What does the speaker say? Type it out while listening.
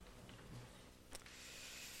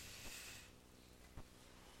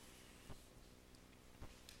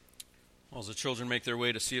As the children make their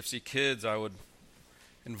way to CFC Kids, I would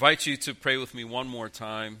invite you to pray with me one more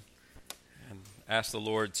time and ask the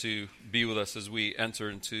Lord to be with us as we enter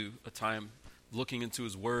into a time looking into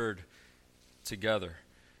His Word together.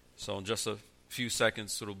 So in just a few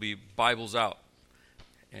seconds, it'll be Bibles out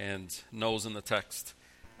and nose in the text,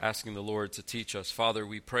 asking the Lord to teach us. Father,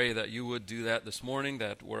 we pray that you would do that this morning,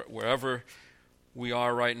 that wherever we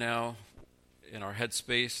are right now in our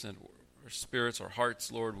headspace and our spirits, our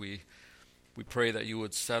hearts, Lord, we pray that you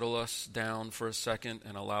would settle us down for a second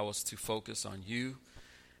and allow us to focus on you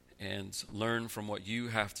and learn from what you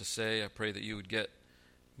have to say. I pray that you would get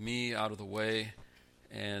me out of the way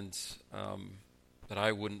and that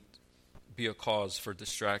I wouldn't be a cause for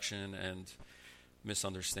distraction and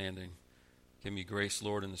misunderstanding. Give me grace,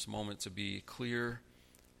 Lord, in this moment to be clear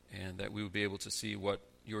and that we would be able to see what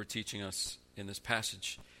you're teaching us in this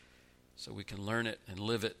passage so we can learn it and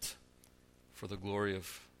live it for the glory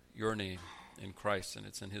of your name in Christ, and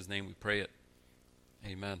it's in His name we pray it.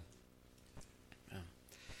 Amen. Amen.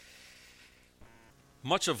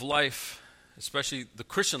 Much of life, especially the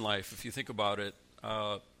Christian life, if you think about it,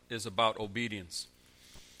 is about obedience.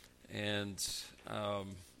 And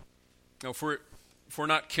if we're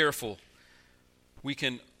not careful, we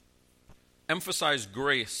can emphasize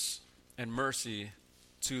grace and mercy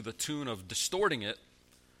to the tune of distorting it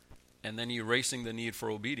and then erasing the need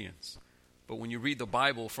for obedience. But when you read the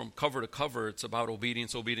Bible from cover to cover, it's about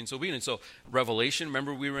obedience, obedience, obedience. So Revelation,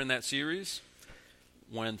 remember we were in that series?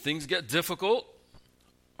 When things get difficult,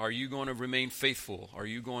 are you going to remain faithful? Are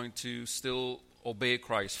you going to still obey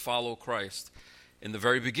Christ, follow Christ? In the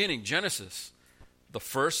very beginning, Genesis, the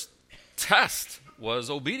first test was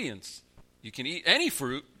obedience. You can eat any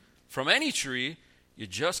fruit from any tree. You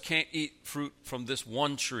just can't eat fruit from this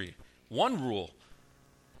one tree. One rule.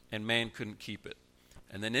 And man couldn't keep it.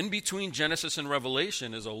 And then in between Genesis and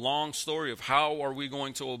Revelation is a long story of how are we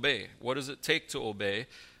going to obey? What does it take to obey?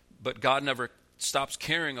 But God never stops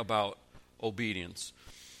caring about obedience.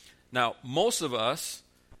 Now, most of us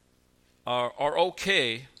are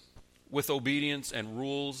okay with obedience and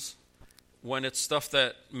rules when it's stuff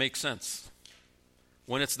that makes sense.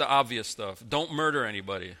 When it's the obvious stuff. Don't murder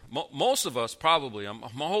anybody. Most of us probably, I'm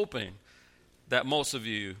hoping that most of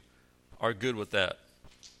you are good with that.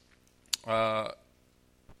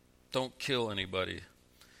 Don't kill anybody.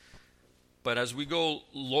 But as we go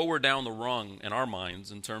lower down the rung in our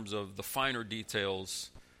minds in terms of the finer details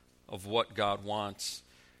of what God wants,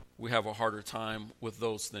 we have a harder time with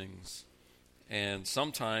those things. And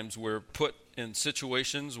sometimes we're put in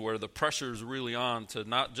situations where the pressure is really on to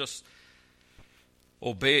not just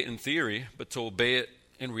obey it in theory, but to obey it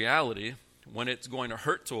in reality when it's going to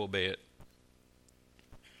hurt to obey it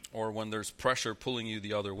or when there's pressure pulling you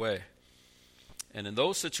the other way. And in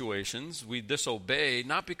those situations, we disobey,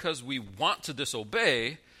 not because we want to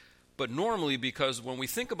disobey, but normally because when we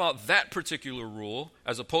think about that particular rule,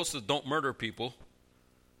 as opposed to don't murder people,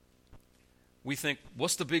 we think,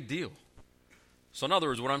 what's the big deal? So in other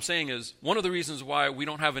words, what I'm saying is, one of the reasons why we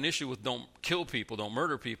don't have an issue with don't kill people, don't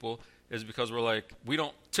murder people, is because we're like, we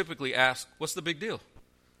don't typically ask, what's the big deal?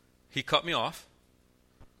 He cut me off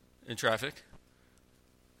in traffic,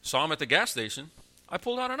 saw him at the gas station, I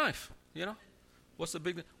pulled out a knife, What's the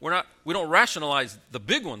big? We don't rationalize the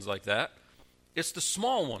big ones like that. It's the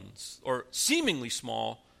small ones, or seemingly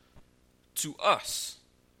small, to us.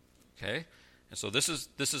 Okay, and so this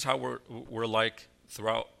is how we're like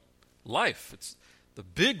throughout life. It's the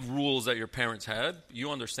big rules that your parents had.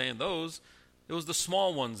 You understand those. It was the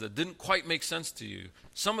small ones that didn't quite make sense to you.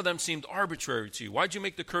 Some of them seemed arbitrary to you. Why'd you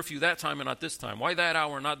make the curfew that time and not this time? Why that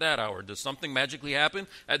hour and not that hour? Does something magically happen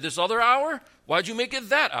at this other hour? Why'd you make it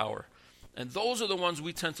that hour? And those are the ones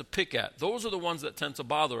we tend to pick at. Those are the ones that tend to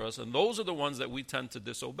bother us, and those are the ones that we tend to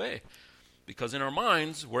disobey. Because in our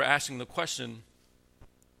minds, we're asking the question,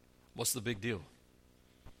 what's the big deal?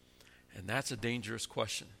 And that's a dangerous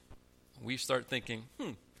question. We start thinking,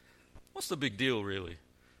 what's the big deal really?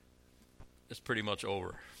 It's pretty much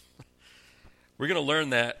over. We're going to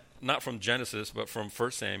learn that not from Genesis, but from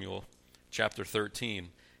 1 Samuel chapter 13.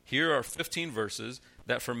 Here are 15 verses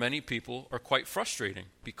that for many people are quite frustrating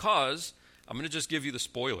because I'm going to just give you the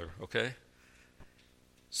spoiler, okay?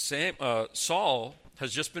 Saul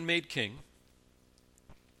has just been made king,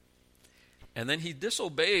 and then he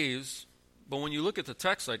disobeys, but when you look at the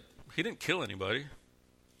text, like, he didn't kill anybody.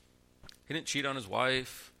 He didn't cheat on his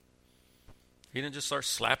wife. He didn't just start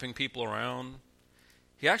slapping people around.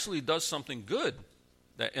 He actually does something good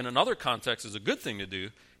that in another context is a good thing to do.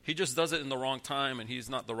 He just does it in the wrong time, and he's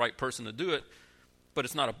not the right person to do it, but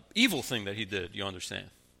it's not an evil thing that he did, you understand?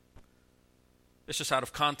 It's just out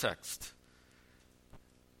of context.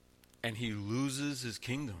 and he loses his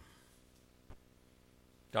kingdom.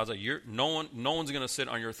 God's like, no one's going to sit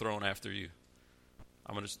on your throne after you.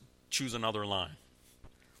 I'm going to choose another line.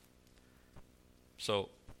 So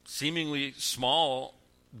seemingly small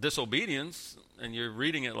disobedience, and you're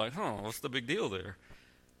reading it like, what's the big deal there?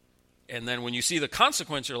 And then when you see the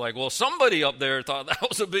consequence, you're like, well, somebody up there thought that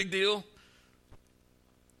was a big deal.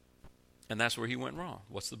 And that's where he went wrong.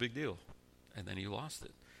 What's the big deal? And then he lost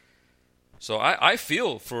it. So I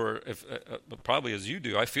feel for, probably as you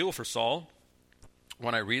do, I feel for Saul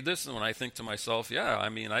when I read this and when I think to myself,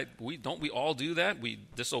 don't we all do that? We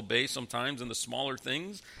disobey sometimes in the smaller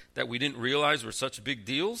things that we didn't realize were such big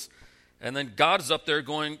deals. And then God is up there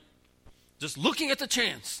going, just looking at the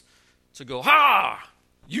chance to go,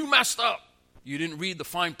 you messed up. You didn't read the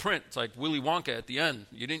fine print. It's like Willy Wonka at the end.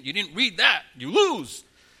 You didn't read that. You lose.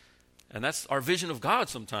 And that's our vision of God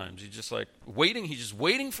sometimes. He's just like waiting. He's just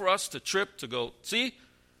waiting for us to trip, to go, see?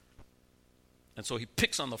 And so he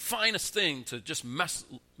picks on the finest thing to just mess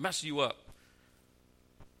you up.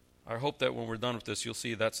 I hope that when we're done with this, you'll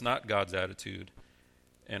see that's not God's attitude.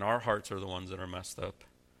 And our hearts are the ones that are messed up.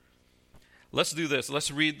 Let's do this.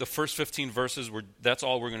 Let's read the first 15 verses. That's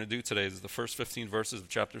all we're going to do today is the first 15 verses of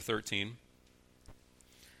chapter 13.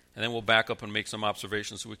 And then we'll back up and make some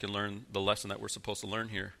observations so we can learn the lesson that we're supposed to learn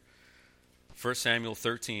here. 1 Samuel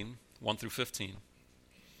 13, 1 through 15.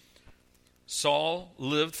 Saul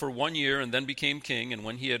lived for 1 year and then became king, and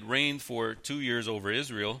when he had reigned for 2 years over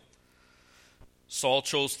Israel, Saul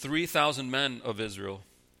chose 3,000 men of Israel.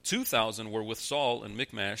 2,000 were with Saul in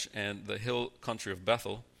Michmash and the hill country of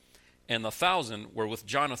Bethel, and 1,000 were with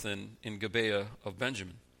Jonathan in Gibeah of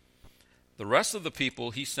Benjamin. The rest of the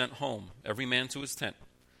people he sent home, every man to his tent.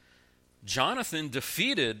 Jonathan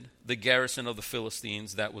defeated the garrison of the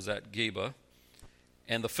Philistines that was at Geba,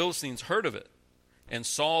 and the Philistines heard of it. And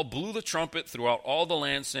Saul blew the trumpet throughout all the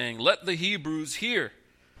land, saying, "Let the Hebrews hear."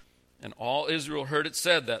 And all Israel heard it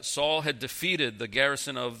said that Saul had defeated the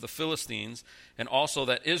garrison of the Philistines, and also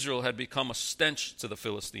that Israel had become a stench to the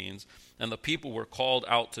Philistines, and the people were called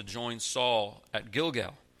out to join Saul at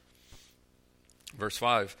Gilgal. Verse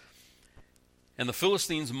 5. And the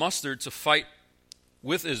Philistines mustered to fight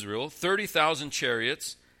with Israel 30,000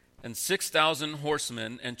 chariots and 6,000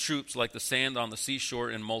 horsemen and troops like the sand on the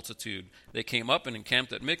seashore in multitude. They came up and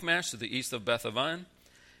encamped at Michmash to the east of Beth-aven.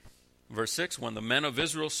 Verse 6, when the men of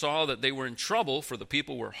Israel saw that they were in trouble, for the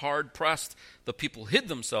people were hard pressed, the people hid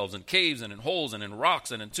themselves in caves and in holes and in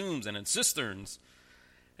rocks and in tombs and in cisterns.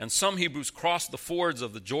 And some Hebrews crossed the fords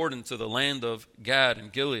of the Jordan to the land of Gad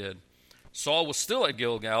and Gilead. Saul was still at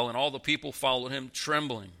Gilgal, and all the people followed him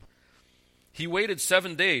trembling. He waited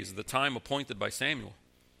 7 days, the time appointed by Samuel.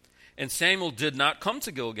 And Samuel did not come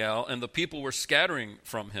to Gilgal, and the people were scattering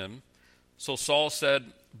from him. So Saul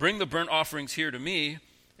said, "Bring the burnt offerings here to me,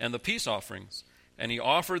 and the peace offerings." And he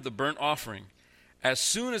offered the burnt offering. As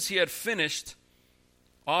soon as he had finished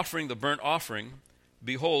offering the burnt offering,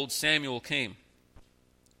 behold, Samuel came.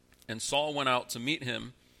 And Saul went out to meet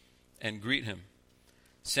him and greet him.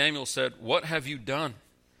 Samuel said, "What have you done?"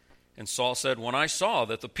 And Saul said, "When I saw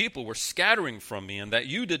that the people were scattering from me, and that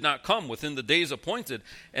you did not come within the days appointed,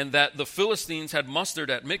 and that the Philistines had mustered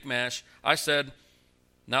at Michmash, I said,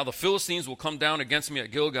 now the Philistines will come down against me at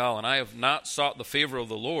Gilgal, and I have not sought the favor of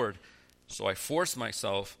the Lord. So I forced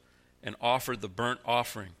myself and offered the burnt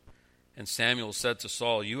offering." And Samuel said to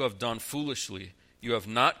Saul, "You have done foolishly. You have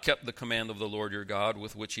not kept the command of the Lord your God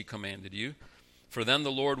with which he commanded you. For then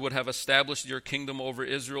the Lord would have established your kingdom over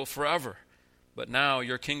Israel forever. But now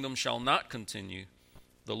your kingdom shall not continue.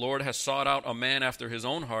 The Lord has sought out a man after his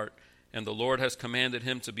own heart, and the Lord has commanded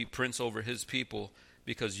him to be prince over his people,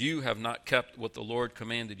 because you have not kept what the Lord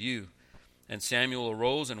commanded you." And Samuel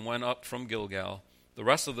arose and went up from Gilgal. The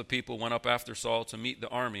rest of the people went up after Saul to meet the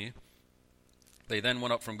army. They then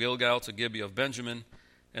went up from Gilgal to Gibeah of Benjamin,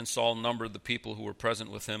 and Saul numbered the people who were present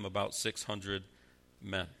with him, about 600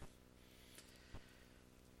 men.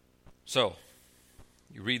 So,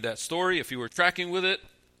 you read that story. If you were tracking with it,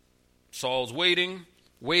 Saul's waiting.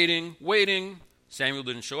 Samuel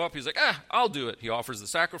didn't show up. He's like, I'll do it. He offers the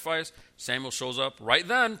sacrifice. Samuel shows up right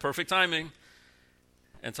then, perfect timing,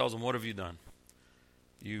 and tells him, "What have you done?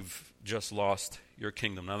 You've just lost your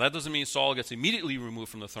kingdom." Now, that doesn't mean Saul gets immediately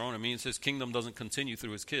removed from the throne. It means his kingdom doesn't continue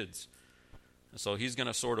through his kids. And so he's going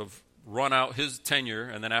to sort of run out his tenure,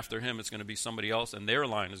 and then after him, it's going to be somebody else, and their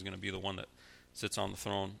line is going to be the one that sits on the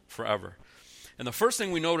throne forever. And the first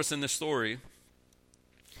thing we notice in this story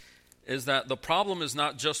is that the problem is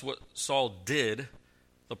not just what Saul did.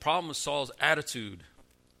 The problem is Saul's attitude.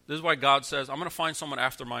 This is why God says, "I'm going to find someone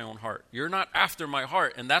after my own heart." You're not after my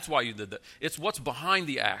heart, and that's why you did that. It's what's behind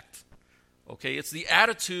the act Okay, it's the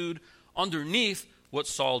attitude underneath what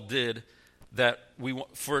Saul did that we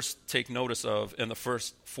first take notice of in the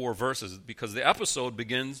first 4 verses, because the episode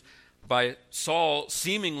begins by Saul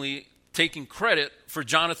seemingly taking credit for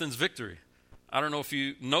Jonathan's victory. I don't know if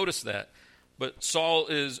you noticed that, but Saul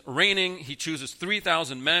is reigning. He chooses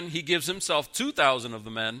 3,000 men. He gives himself 2,000 of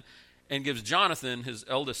the men and gives Jonathan, his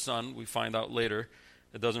eldest son, we find out later.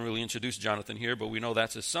 It doesn't really introduce Jonathan here, but we know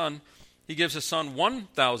that's his son. He gives his son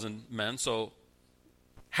 1,000 men, so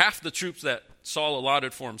half the troops that Saul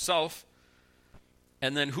allotted for himself.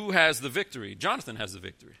 And then who has the victory? Jonathan has the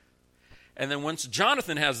victory. And then once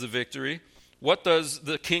Jonathan has the victory, what does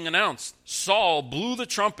the king announce? Saul blew the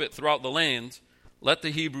trumpet throughout the land. Let the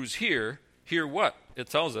Hebrews hear. Hear what? It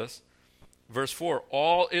tells us, verse 4,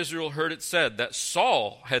 all Israel heard it said that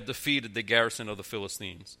Saul had defeated the garrison of the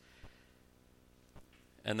Philistines,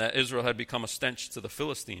 and that Israel had become a stench to the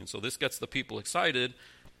Philistines. So this gets the people excited,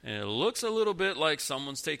 and it looks a little bit like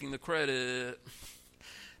someone's taking the credit.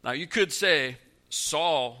 Now you could say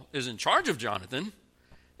Saul is in charge of Jonathan,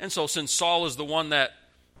 and so since Saul is the one that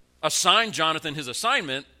assigned Jonathan his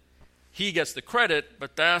assignment, he gets the credit,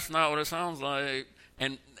 but that's not what it sounds like.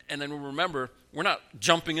 And then remember, we're not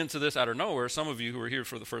jumping into this out of nowhere. Some of you who are here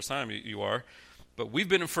for the first time, you are. But we've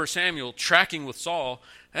been in 1 Samuel tracking with Saul,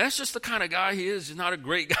 and that's just the kind of guy he is. He's not a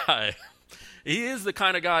great guy. He is the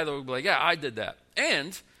kind of guy that would be like, yeah, I did that.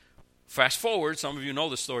 And fast forward, some of you know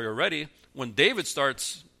the story already, when David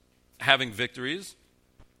starts having victories,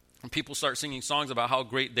 and people start singing songs about how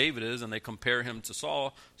great David is, and they compare him to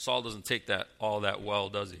Saul, Saul doesn't take that all that well,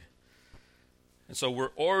 does he? And so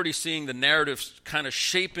we're already seeing the narrative kind of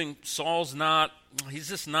shaping. He's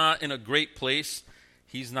just not in a great place.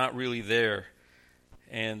 He's not really there.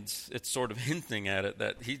 And it's sort of hinting at it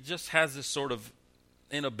that he just has this sort of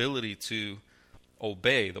inability to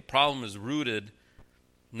obey. The problem is rooted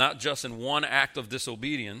not just in one act of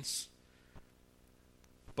disobedience,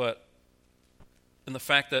 but in the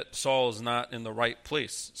fact that Saul is not in the right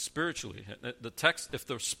place spiritually. The text, if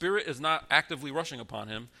the Spirit is not actively rushing upon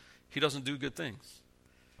him, he doesn't do good things.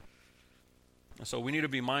 And so we need to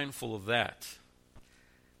be mindful of that.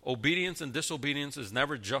 Obedience and disobedience is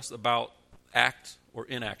never just about act or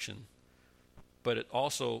inaction, but it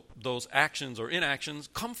also, those actions or inactions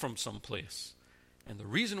come from someplace. And the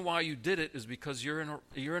reason why you did it is because you're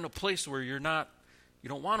in a place where you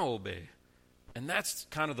don't want to obey. And that's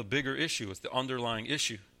kind of the bigger issue. It's the underlying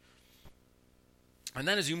issue. And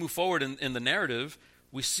then as you move forward in the narrative,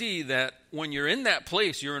 we see that when you're in that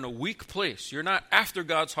place, you're in a weak place. You're not after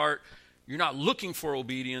God's heart. You're not looking for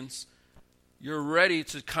obedience. You're ready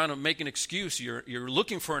to kind of make an excuse. You're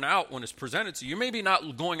looking for an out when it's presented to you. You're maybe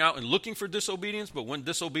not going out and looking for disobedience, but when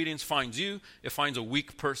disobedience finds you, it finds a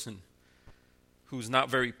weak person who's not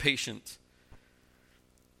very patient.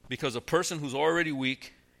 Because a person who's already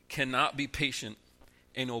weak cannot be patient,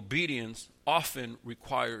 and obedience often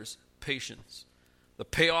requires patience. The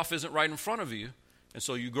payoff isn't right in front of you, and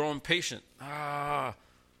so you grow impatient.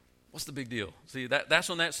 What's the big deal? See, that's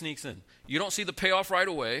when that sneaks in. You don't see the payoff right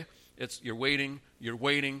away. You're waiting.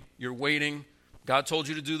 God told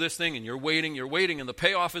you to do this thing, and you're waiting, and the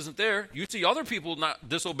payoff isn't there. You see other people not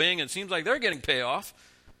disobeying, and it seems like they're getting payoff.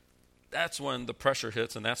 That's when the pressure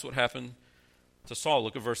hits, and that's what happened to Saul.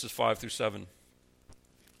 Look at verses 5 through 7.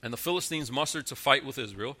 And the Philistines mustered to fight with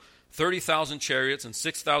Israel, 30,000 chariots and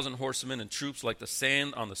 6,000 horsemen and troops like the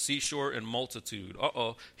sand on the seashore in multitude.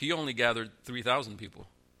 He only gathered 3,000 people.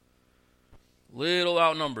 Little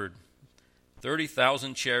outnumbered.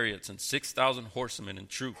 30,000 chariots and 6,000 horsemen and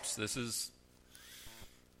troops. This is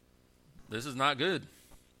not good.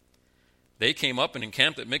 They came up and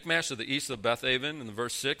encamped at Michmash to the east of Bethaven. In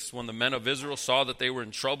verse 6, when the men of Israel saw that they were in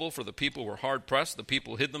trouble, for the people were hard pressed, the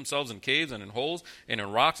people hid themselves in caves and in holes and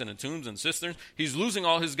in rocks and in tombs and cisterns. He's losing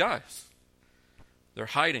all his guys. They're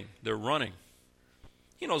hiding. They're running.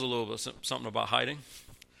 He knows a little bit something about hiding.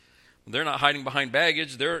 They're not hiding behind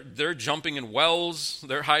baggage. They're jumping in wells.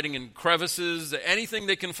 They're hiding in crevices. Anything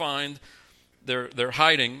they can find, they're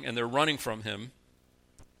hiding, and they're running from him.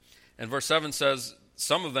 And verse 7 says,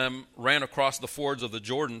 some of them ran across the fords of the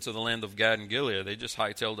Jordan to the land of Gad and Gilead. They just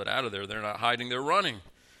hightailed it out of there. They're not hiding, they're running.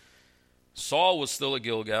 Saul was still at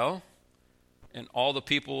Gilgal, and all the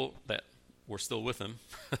people that were still with him,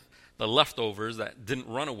 the leftovers that didn't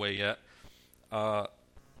run away yet,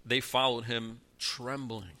 they followed him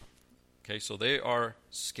trembling. Okay, so they are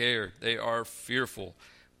scared. They are fearful.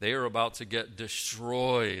 They are about to get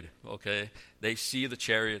destroyed. Okay, they see the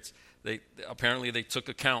chariots. Apparently they took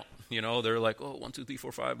account. They're like, 1, 2, 3,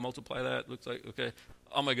 4, 5, multiply that. Looks like, okay.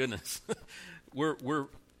 Oh my goodness. We're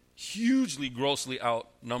hugely, grossly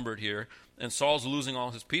outnumbered here, and Saul's losing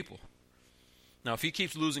all his people. Now, if he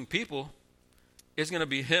keeps losing people, it's going to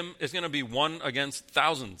be him. It's going to be one against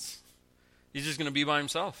thousands. He's just going to be by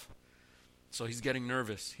himself. So he's getting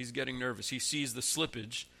nervous. He's getting nervous. He sees the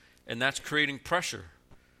slippage, and that's creating pressure.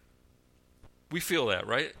 We feel that,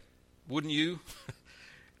 right? Wouldn't you?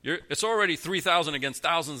 It's already 3,000 against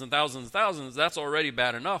thousands and thousands and thousands. That's already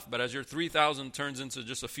bad enough. But as your 3,000 turns into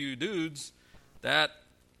just a few dudes, that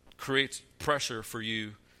creates pressure for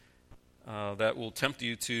you that will tempt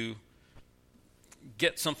you to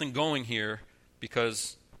get something going here,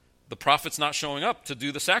 because the prophet's not showing up to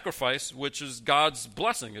do the sacrifice, which is God's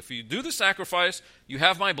blessing. If you do the sacrifice, you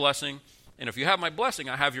have my blessing. And if you have my blessing,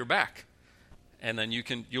 I have your back. And then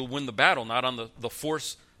you'll win the battle, not on the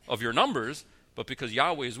force of your numbers, but because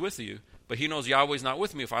Yahweh is with you. But he knows Yahweh's not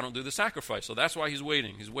with me if I don't do the sacrifice. So that's why he's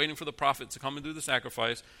waiting. He's waiting for the prophet to come and do the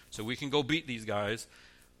sacrifice so we can go beat these guys.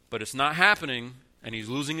 But it's not happening, and he's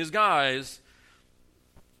losing his guys.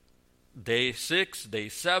 Day 6, day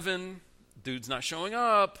 7, dude's not showing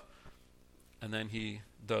up. And then he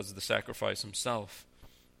does the sacrifice himself.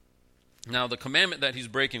 Now, the commandment that he's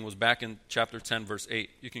breaking was back in chapter 10, verse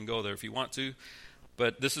 8. You can go there if you want to.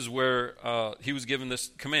 But this is where he was given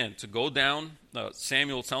this command to go down.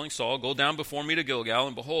 Samuel telling Saul, go down before me to Gilgal,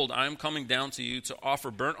 and behold, I am coming down to you to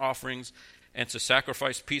offer burnt offerings and to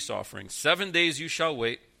sacrifice peace offerings. 7 days you shall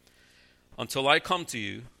wait until I come to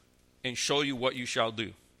you and show you what you shall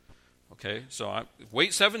do. Okay, so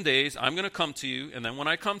wait 7 days. I'm going to come to you, and then when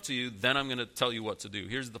I come to you, then I'm going to tell you what to do.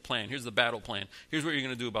 Here's the plan. Here's the battle plan. Here's what you're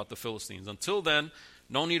going to do about the Philistines. Until then,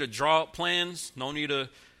 no need to draw out plans. No need to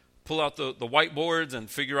pull out the whiteboards and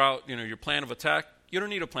figure out your plan of attack. You don't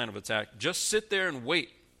need a plan of attack. Just sit there and wait.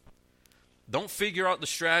 Don't figure out the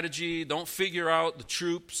strategy. Don't figure out the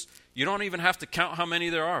troops. You don't even have to count how many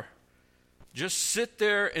there are. Just sit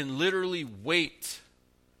there and literally wait.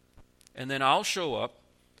 And then I'll show up.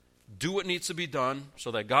 Do what needs to be done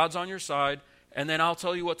so that God's on your side, and then I'll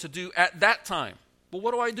tell you what to do at that time. But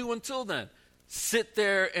what do I do until then? Sit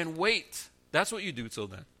there and wait. That's what you do till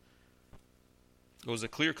then. It was a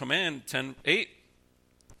clear command, 10:8.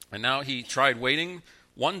 And now he tried waiting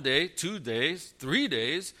 1 day, 2 days, 3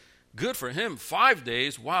 days. Good for him. 5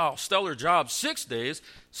 days. Wow, stellar job. 6 days,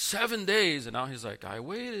 7 days. And now he's like, I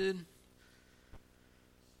waited.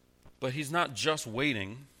 But he's not just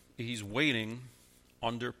waiting. He's waiting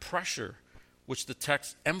under pressure, which the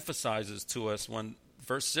text emphasizes to us when,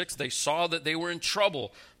 verse 6, they saw that they were in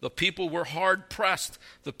trouble. The people were hard pressed.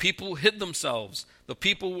 The people hid themselves. The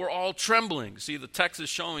people were all trembling. See, the text is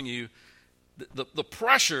showing you the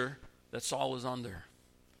pressure that Saul is under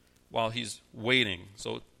while he's waiting.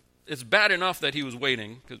 So it's bad enough that he was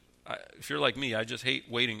waiting, because if you're like me, I just hate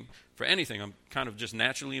waiting for anything. I'm kind of just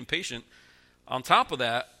naturally impatient. On top of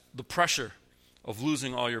that, the pressure of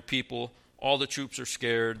losing all your people. All the troops are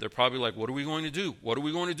scared. They're probably like, what are we going to do? What are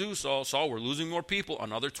we going to do, Saul? Saul, we're losing more people.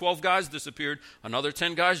 Another 12 guys disappeared. Another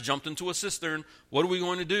 10 guys jumped into a cistern. What are we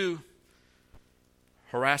going to do?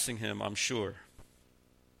 Harassing him, I'm sure.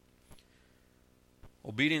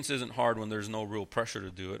 Obedience isn't hard when there's no real pressure to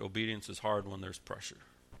do it. Obedience is hard when there's pressure.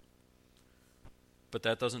 But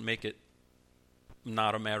that doesn't make it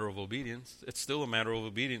not a matter of obedience. It's still a matter of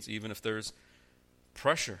obedience, even if there's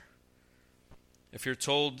pressure. If you're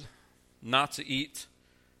told not to eat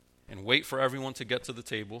and wait for everyone to get to the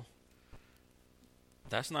table,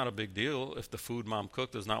 that's not a big deal if the food mom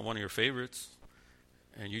cooked is not one of your favorites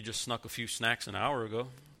and you just snuck a few snacks an hour ago.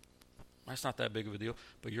 That's not that big of a deal.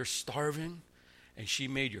 But you're starving and she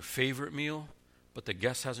made your favorite meal, but the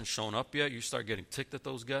guest hasn't shown up yet. You start getting ticked at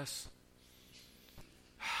those guests.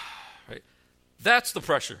 Right? That's the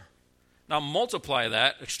pressure. Now multiply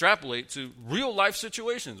that, extrapolate to real life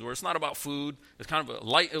situations where it's not about food. It's kind of a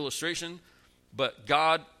light illustration, but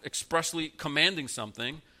God expressly commanding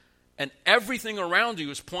something, and everything around you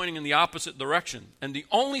is pointing in the opposite direction. And the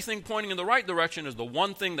only thing pointing in the right direction is the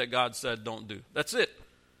one thing that God said don't do. That's it.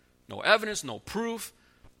 No evidence, no proof,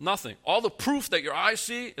 nothing. All the proof that your eyes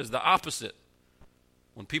see is the opposite.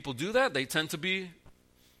 When people do that, they tend to be,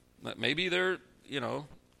 maybe they're,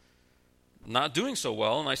 not doing so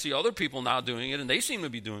well, and I see other people not doing it, and they seem to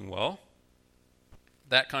be doing well.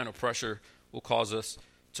 That kind of pressure will cause us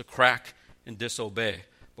to crack and disobey.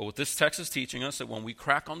 But what this text is teaching us, that when we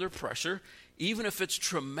crack under pressure, even if it's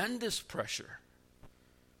tremendous pressure,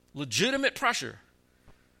 legitimate pressure,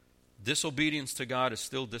 disobedience to God is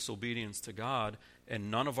still disobedience to God, and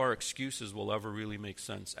none of our excuses will ever really make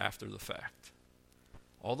sense after the fact.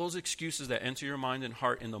 All those excuses that enter your mind and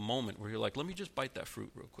heart in the moment where you're like, let me just bite that fruit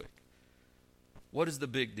real quick. What is the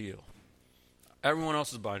big deal? Everyone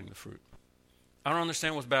else is biting the fruit. I don't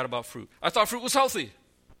understand what's bad about fruit. I thought fruit was healthy.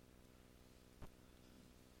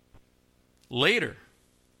 Later,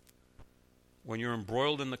 when you're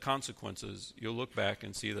embroiled in the consequences, you'll look back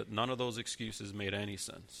and see that none of those excuses made any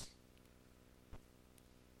sense.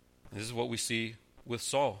 This is what we see with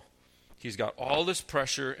Saul. He's got all this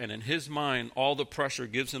pressure, and in his mind, all the pressure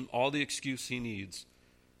gives him all the excuse he needs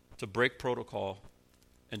to break protocol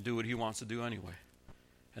and do what he wants to do anyway.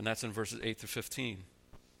 And that's in verses 8 to 15.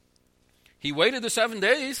 He waited the 7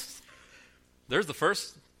 days. There's the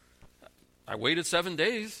first. I waited 7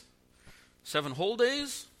 days. 7 whole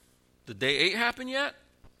days. Did day 8 happen yet?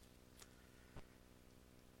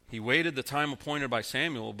 He waited the time appointed by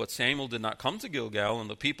Samuel, but Samuel did not come to Gilgal, and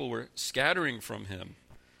the people were scattering from him.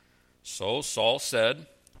 So Saul said,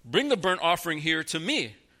 "Bring the burnt offering here to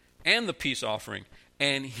me, and the peace offering."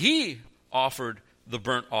 And he offered the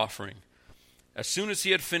burnt offering. As soon as he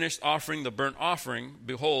had finished offering the burnt offering,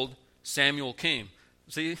 behold, Samuel came.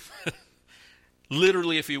 See?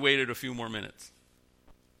 Literally, if he waited a few more minutes.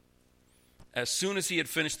 As soon as he had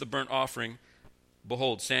finished the burnt offering,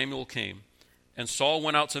 behold, Samuel came. And Saul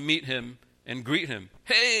went out to meet him and greet him.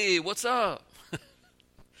 "Hey, what's up?"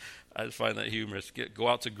 I just find that humorous. Go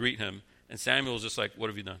out to greet him. And Samuel's just like, "What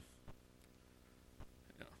have you done?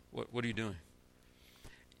 What are you doing?"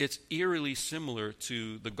 It's eerily similar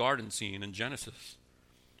to the garden scene in Genesis.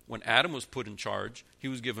 When Adam was put in charge, he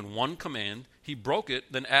was given one command. He broke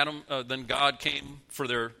it. Then God came for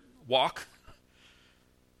their walk.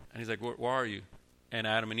 And he's like, "Where are you?" And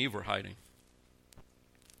Adam and Eve were hiding.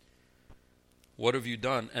 "What have you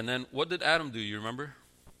done?" And then what did Adam do? You remember?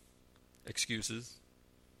 Excuses.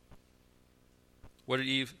 What did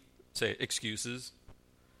Eve say? Excuses.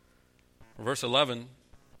 Verse 11,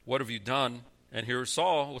 "What have you done?" And here's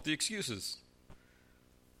Saul with the excuses.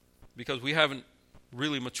 Because we haven't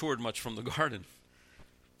really matured much from the garden.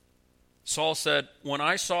 Saul said, "When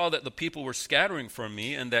I saw that the people were scattering from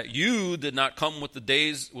me, and that you did not come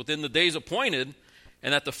within the days appointed,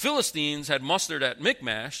 and that the Philistines had mustered at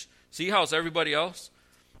Michmash," see how it's everybody else?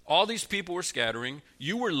 All these people were scattering.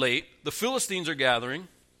 You were late. The Philistines are gathering.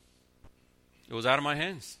 It was out of my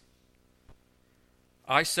hands.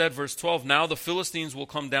 I said, verse 12, "Now the Philistines will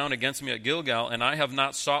come down against me at Gilgal, and I have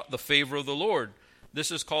not sought the favor of the Lord."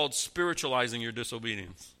 This is called spiritualizing your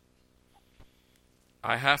disobedience.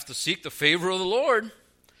 I have to seek the favor of the Lord.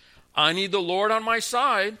 I need the Lord on my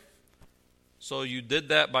side. So you did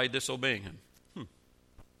that by disobeying him.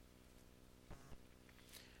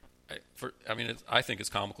 I think it's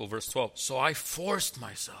comical. Verse 12. "So I forced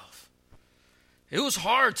myself." It was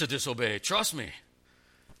hard to disobey. Trust me.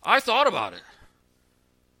 I thought about it.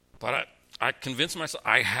 But I convinced myself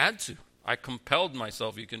I had to. I compelled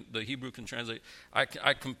myself. The Hebrew can translate.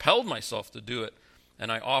 I compelled myself to do it.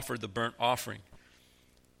 And I offered the burnt offering.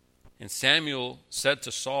 And Samuel said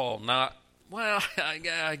to Saul,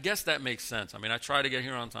 I guess that makes sense. I try to get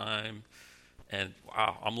here on time. And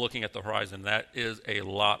wow, I'm looking at the horizon. That is a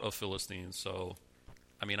lot of Philistines. So,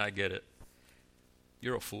 I get it.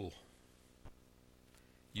 You're a fool.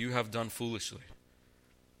 You have done foolishly.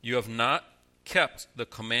 You have not kept the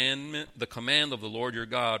command of the Lord your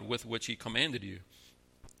God with which he commanded you.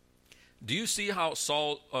 Do you see how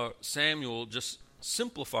Samuel just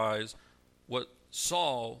simplifies what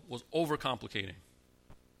Saul was overcomplicating?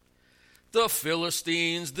 The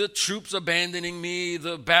Philistines, the troops abandoning me,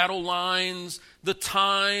 the battle lines, the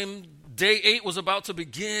time, day 8 was about to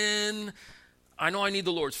begin. I know I need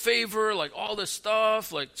the Lord's favor, all this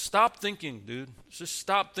stuff. Stop thinking, dude. Just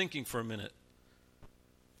stop thinking for a minute.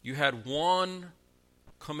 You had one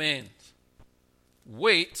command.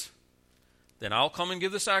 Wait, then I'll come and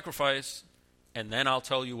give the sacrifice, and then I'll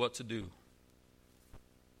tell you what to do.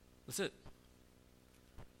 That's it.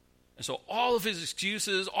 And so all of his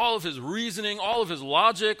excuses, all of his reasoning, all of his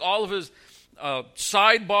logic, all of his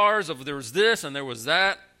sidebars of there was this and there was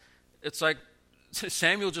that, it's like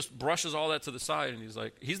Samuel just brushes all that to the side, and he's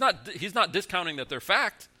like, he's not discounting that they're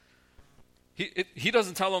fact. He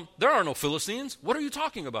doesn't tell them, there are no Philistines. What are you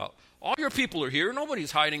talking about? All your people are here.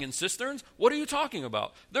 Nobody's hiding in cisterns. What are you talking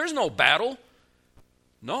about? There's no battle.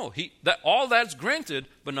 No, all that's granted,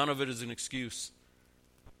 but none of it is an excuse.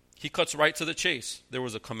 He cuts right to the chase. There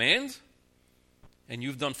was a command, and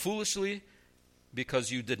you've done foolishly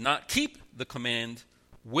because you did not keep the command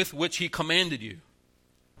with which he commanded you.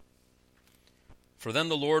 For then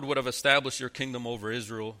the Lord would have established your kingdom over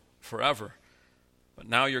Israel forever. But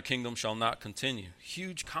now your kingdom shall not continue.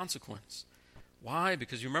 Huge consequence. Why?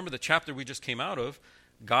 Because you remember the chapter we just came out of.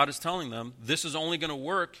 God is telling them, this is only going to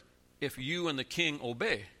work if you and the king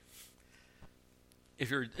obey. If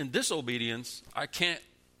you're in disobedience, I can't.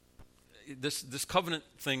 This covenant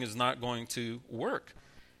thing is not going to work.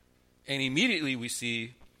 And immediately we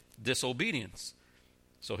see disobedience.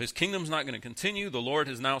 So his kingdom's not going to continue. The Lord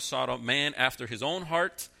has now sought a man after his own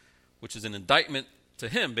heart, which is an indictment to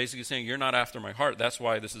him, basically saying, you're not after my heart. That's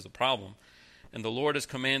why this is a problem. And the Lord has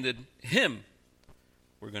commanded him,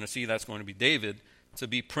 we're going to see that's going to be David, to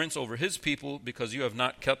be prince over his people because you have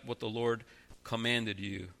not kept what the Lord commanded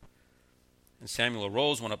you. And Samuel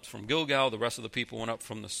arose, went up from Gilgal. The rest of the people went up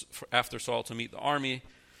after Saul to meet the army.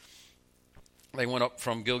 They went up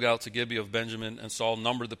from Gilgal to Gibeah of Benjamin, and Saul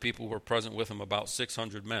numbered the people who were present with him, about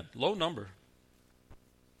 600 men. Low number.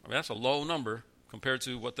 I mean, that's a low number compared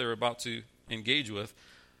to what they're about to engage with.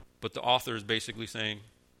 But the author is basically saying,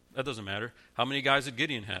 that doesn't matter. How many guys did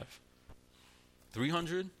Gideon have?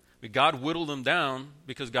 300? I mean, God whittled them down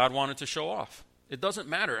because God wanted to show off. It doesn't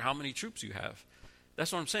matter how many troops you have.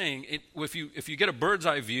 That's what I'm saying. If you get a bird's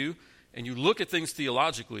eye view and you look at things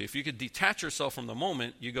theologically, if you could detach yourself from the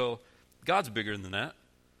moment, you go, God's bigger than that.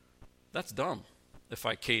 That's dumb if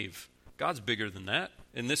I cave. God's bigger than that.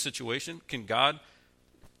 In this situation, can God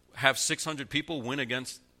have 600 people win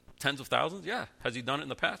against tens of thousands? Yeah. Has he done it in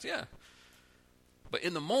the past? Yeah. But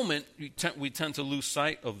in the moment, we tend to lose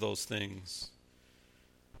sight of those things.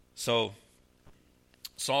 So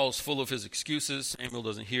Saul's full of his excuses. Samuel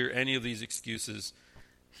doesn't hear any of these excuses.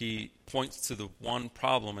 He points to the one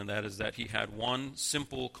problem, and that is that he had one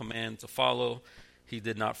simple command to follow. He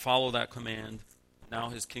did not follow that command. Now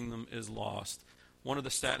his kingdom is lost. One of the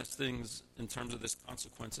saddest things in terms of this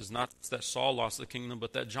consequence is not that Saul lost the kingdom,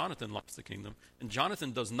 but that Jonathan lost the kingdom. And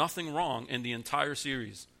Jonathan does nothing wrong in the entire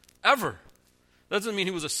series, ever. That doesn't mean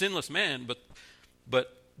he was a sinless man,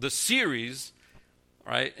 but the series,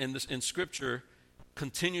 right, in Scripture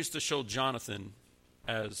continues to show Jonathan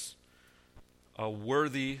as a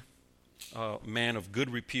worthy man of good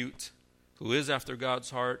repute who is after God's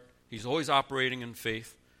heart. He's always operating in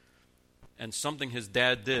faith. And something his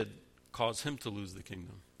dad did caused him to lose the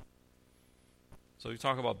kingdom. So you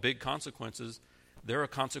talk about big consequences. There are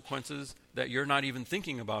consequences that you're not even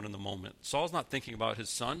thinking about in the moment. Saul's not thinking about his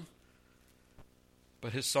son,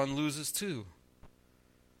 but his son loses too.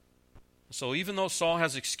 So even though Saul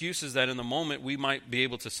has excuses that in the moment we might be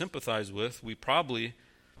able to sympathize with, we probably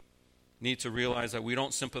need to realize that we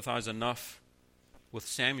don't sympathize enough with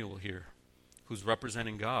Samuel here, who's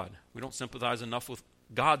representing God. We don't sympathize enough with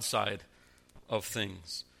God's side of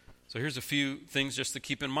things. So here's a few things just to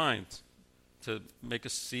keep in mind to make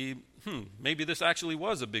us see, maybe this actually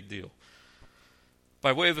was a big deal.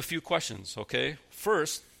 By way of a few questions, okay?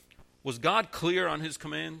 First, was God clear on his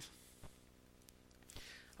command?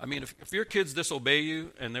 I mean, if your kids disobey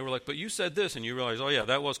you and they were like, but you said this, and you realize, oh yeah,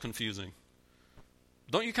 that was confusing.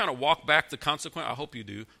 Don't you kind of walk back the consequence? I hope you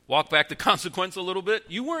do. Walk back the consequence a little bit.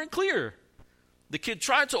 You weren't clear. The kid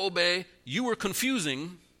tried to obey. You were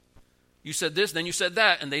confusing. You said this, then you said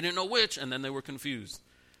that, and they didn't know which, and then they were confused.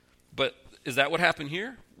 But is that what happened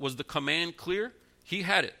here? Was the command clear? He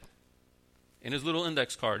had it in his little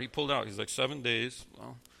index card. He pulled out. He's like, 7 days.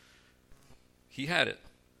 Well, he had it.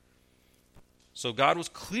 So God was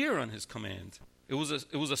clear on his command. It was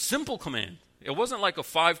a simple command. It wasn't like a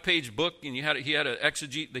 5-page book and he had to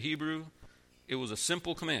exegete the Hebrew. It was a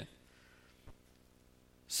simple command.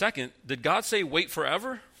 Second, did God say wait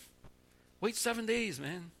forever? Wait 7 days,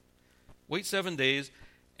 man. Wait 7 days.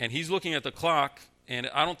 And he's looking at the clock, and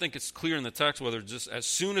I don't think it's clear in the text whether just as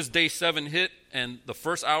soon as day 7 hit and the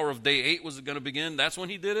first hour of day 8 was going to begin, that's when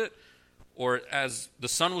he did it, or as the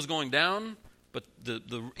sun was going down, but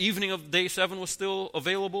the evening of day 7 was still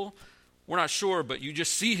available. We're not sure, but you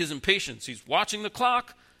just see his impatience. He's watching the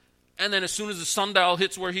clock, and then as soon as the sundial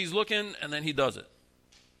hits where he's looking, and then he does it.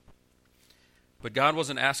 But God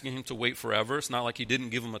wasn't asking him to wait forever. It's not like he didn't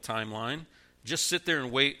give him a timeline. Just sit there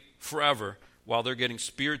and wait forever while they're getting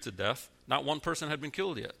speared to death. Not one person had been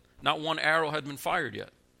killed yet. Not one arrow had been fired yet.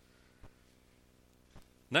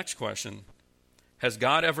 Next question. Has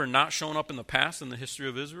God ever not shown up in the past in the history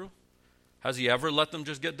of Israel? Has he ever let them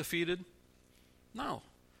just get defeated? No.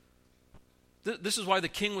 This is why the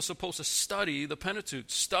king was supposed to study the Pentateuch,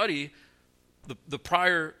 study the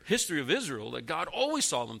prior history of Israel, that God always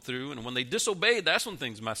saw them through, and when they disobeyed, that's when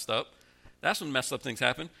things messed up. That's when messed up things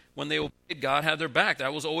happened. When they obeyed, God had their back.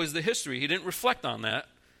 That was always the history. He didn't reflect on that.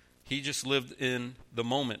 He just lived in the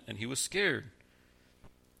moment, and he was scared.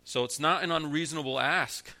 So it's not an unreasonable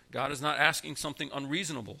ask. God is not asking something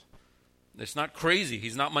unreasonable. It's not crazy.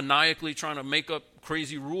 He's not maniacally trying to make up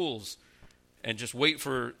crazy rules and just wait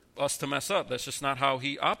for us to mess up. That's just not how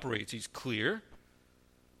he operates. He's clear,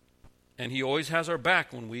 and he always has our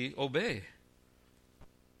back when we obey.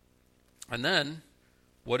 And then,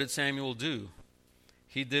 what did Samuel do?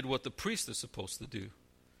 He did what the priest is supposed to do.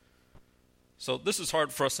 So this is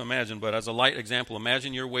hard for us to imagine, but as a light example,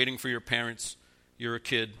 imagine you're waiting for your parents. you're a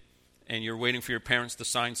kid and you're waiting for your parents to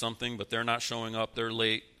sign something, but they're not showing up, they're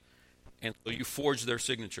late, and so you forge their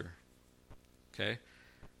signature. Okay?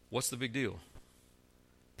 What's the big deal?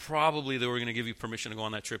 Probably they were going to give you permission to go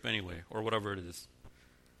on that trip anyway, or whatever it is.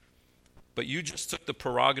 But you just took the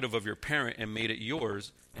prerogative of your parent and made it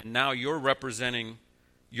yours, and now you're representing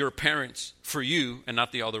your parents for you and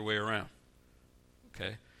not the other way around.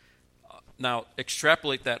 Okay? Now,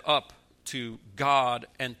 extrapolate that up to God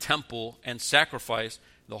and temple and sacrifice,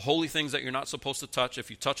 the holy things that you're not supposed to touch. If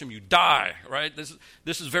you touch them, you die, right?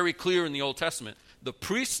 This is very clear in the Old Testament. The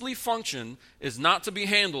priestly function is not to be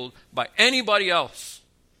handled by anybody else.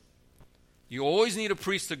 You always need a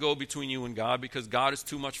priest to go between you and God because God is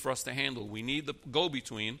too much for us to handle. We need the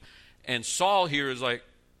go-between. And Saul here is like,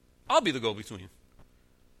 I'll be the go-between.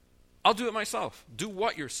 I'll do it myself. Do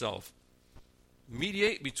what yourself?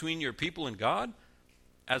 Mediate between your people and God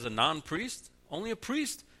as a non-priest? Only a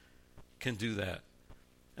priest can do that.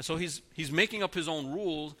 And so he's making up his own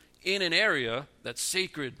rules in an area that's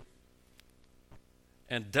sacred.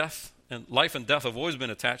 And death and life and death have always been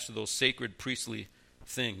attached to those sacred priestly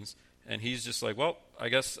things. And he's just like, well, I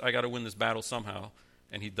guess I got to win this battle somehow.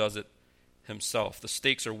 And he does it himself. The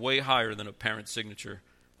stakes are way higher than a parent's signature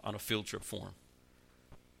on a field trip form.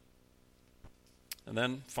 And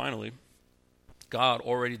then finally, God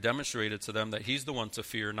already demonstrated to them that he's the one to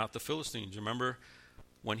fear, not the Philistines. Remember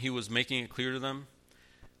when he was making it clear to them,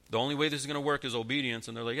 the only way this is going to work is obedience.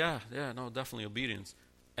 And they're like, yeah, no, definitely obedience.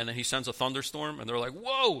 And then he sends a thunderstorm, and they're like,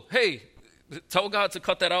 whoa, hey, tell God to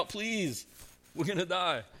cut that out, please. We're going to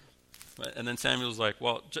die. And then Samuel's like,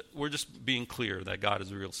 well, we're just being clear that God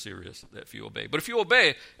is real serious if you obey. But if you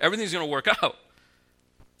obey, everything's going to work out.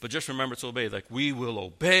 But just remember to obey. Like, we will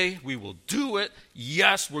obey. We will do it.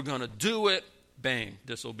 Yes, we're going to do it. Bang,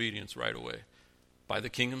 disobedience right away by the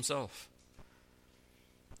king himself.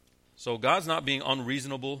 So God's not being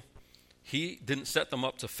unreasonable. He didn't set them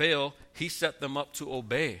up to fail. He set them up to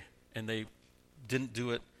obey. And they didn't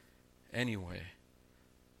do it anyway.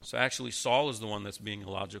 So actually, Saul is the one that's being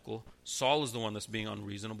illogical. Saul is the one that's being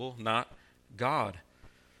unreasonable, not God.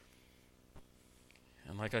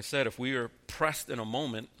 And like I said, if we are pressed in a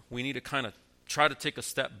moment, we need to kind of try to take a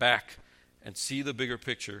step back and see the bigger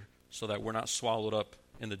picture so that we're not swallowed up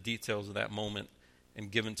in the details of that moment and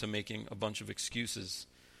given to making a bunch of excuses.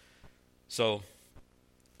 So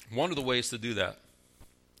one of the ways to do that,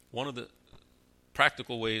 one of the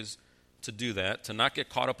practical ways to do that, to not get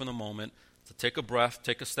caught up in the moment, to take a breath,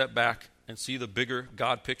 take a step back, and see the bigger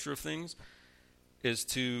God picture of things, is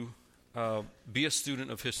to be a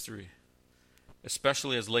student of history,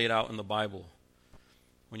 especially as laid out in the Bible.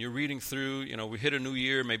 When you're reading through, we hit a new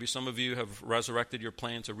year. Maybe some of you have resurrected your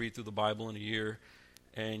plan to read through the Bible in a year,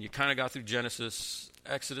 and you kind of got through Genesis.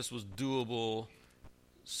 Exodus was doable.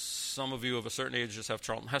 Some of you of a certain age just have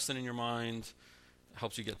Charlton Heston in your mind. It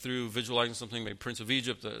helps you get through visualizing something, maybe Prince of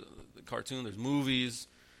Egypt, the cartoon. There's movies.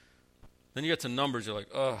 Then you get to Numbers, you're like,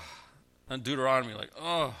 oh. And Deuteronomy, like,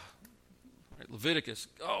 oh. Right, Leviticus,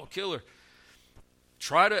 oh, killer.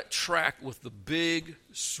 Try to track with the big,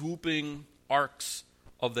 swooping arcs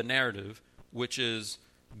of the narrative, which is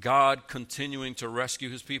God continuing to rescue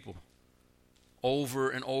his people. Over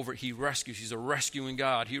and over, he rescues. He's a rescuing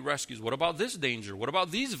God. He rescues. What about this danger? What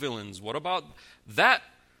about these villains? What about that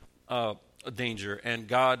danger? And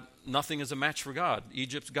God, nothing is a match for God.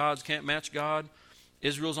 Egypt's gods can't match God.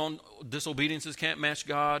 Israel's own disobediences can't match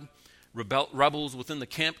God. Rebels within the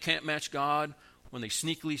camp can't match God. When they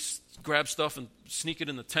sneakily grab stuff and sneak it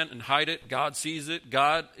in the tent and hide it, God sees it.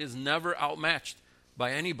 God is never outmatched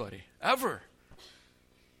by anybody, ever.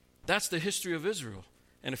 That's the history of Israel.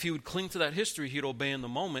 And if he would cling to that history, he'd obey in the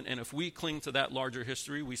moment. And if we cling to that larger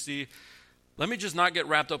history, we see, let me just not get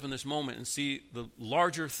wrapped up in this moment and see the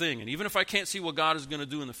larger thing. And even if I can't see what God is going to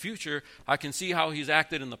do in the future, I can see how he's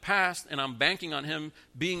acted in the past, and I'm banking on him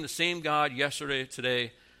being the same God yesterday,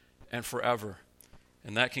 today, and forever.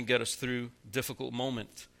 And that can get us through difficult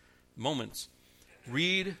moments.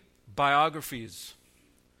 Read biographies.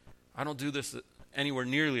 I don't do this anywhere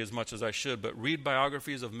nearly as much as I should, but read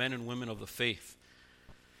biographies of men and women of the faith.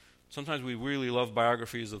 Sometimes we really love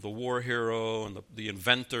biographies of the war hero and the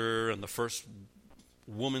inventor and the first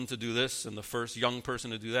woman to do this and the first young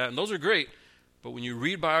person to do that. And those are great. But when you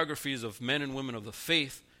read biographies of men and women of the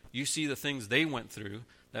faith, you see the things they went through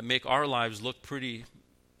that make our lives look pretty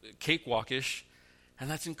cakewalkish. And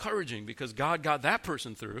that's encouraging because God got that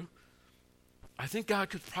person through. I think God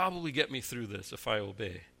could probably get me through this if I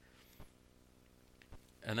obey.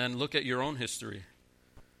 And then look at your own history.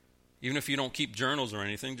 Even if you don't keep journals or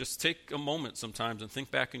anything, just take a moment sometimes and think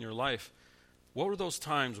back in your life. What were those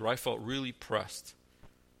times where I felt really pressed?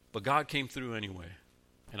 But God came through anyway.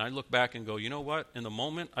 And I look back and go, you know what? In the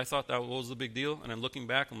moment, I thought that was the big deal. And I'm looking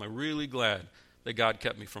back, I'm really glad that God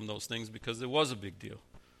kept me from those things because it was a big deal.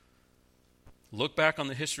 Look back on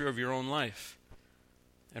the history of your own life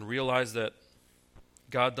and realize that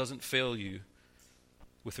God doesn't fail you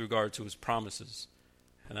with regard to his promises.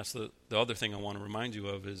 And that's the other thing I want to remind you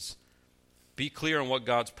of is be clear on what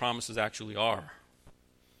God's promises actually are.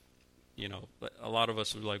 You know, a lot of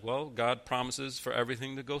us are like, well, God promises for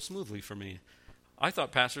everything to go smoothly for me. I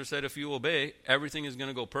thought Pastor said if you obey, everything is going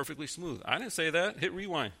to go perfectly smooth. I didn't say that. Hit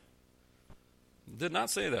rewind. Did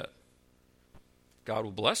not say that. God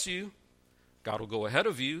will bless you. God will go ahead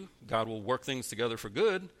of you. God will work things together for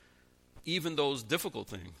good, even those difficult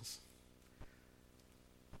things.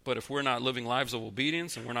 But if we're not living lives of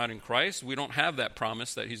obedience and we're not in Christ, we don't have that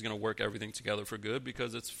promise that he's going to work everything together for good,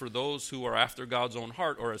 because it's for those who are after God's own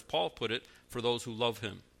heart, or as Paul put it, for those who love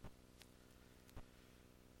him.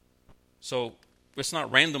 So it's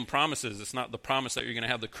not random promises. It's not the promise that you're going to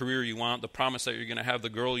have the career you want, the promise that you're going to have the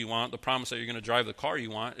girl you want, the promise that you're going to drive the car you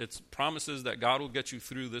want. It's promises that God will get you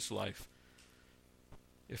through this life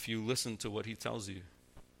if you listen to what he tells you,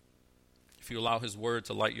 if you allow his word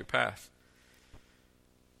to light your path,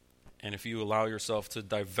 and if you allow yourself to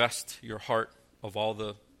divest your heart of all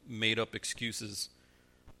the made-up excuses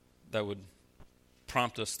that would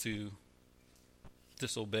prompt us to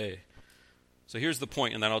disobey. So here's the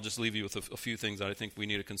point, and then I'll just leave you with a few things that I think we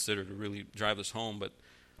need to consider to really drive this home. But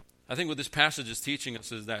I think what this passage is teaching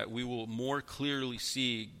us is that we will more clearly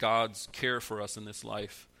see God's care for us in this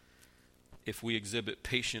life if we exhibit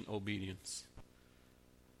patient obedience.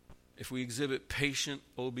 If we exhibit patient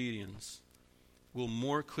obedience, we'll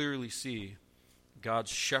more clearly see God's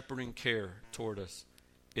shepherding care toward us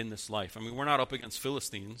in this life. I mean, we're not up against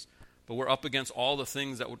Philistines, but we're up against all the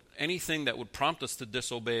things that would, anything that would prompt us to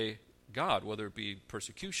disobey God, whether it be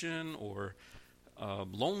persecution or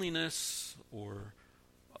loneliness, or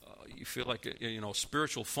you feel like,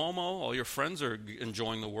 spiritual FOMO. All your friends are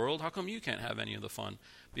enjoying the world. How come you can't have any of the fun?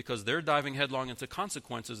 Because they're diving headlong into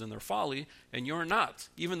consequences in their folly, and you're not.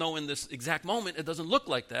 Even though in this exact moment it doesn't look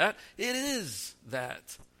like that, it is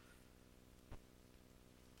that.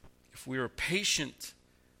 If we are patient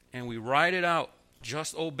and we ride it out,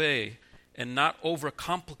 just obey and not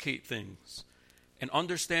overcomplicate things, and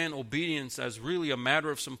understand obedience as really a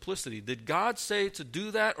matter of simplicity. Did God say to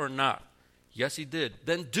do that or not? Yes, he did.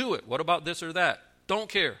 Then do it. What about this or that? Don't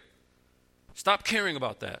care. Stop caring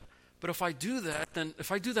about that. But if I do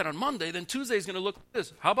that on Monday, then Tuesday is going to look like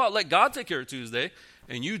this. How about let God take care of Tuesday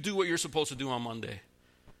and you do what you're supposed to do on Monday?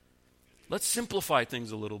 Let's simplify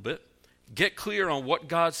things a little bit. Get clear on what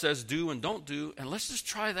God says do and don't do, and let's just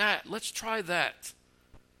try that. Let's try that.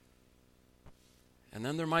 And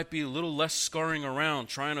then there might be a little less scurrying around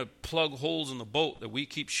trying to plug holes in the boat that we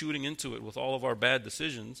keep shooting into it with all of our bad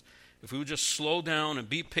decisions. If we would just slow down and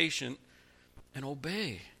be patient and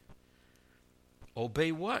obey.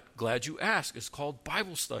 Obey what? Glad you asked. It's called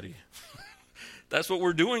Bible study. That's what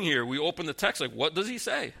we're doing here. We open the text like, what does he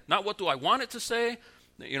say? Not what do I want it to say.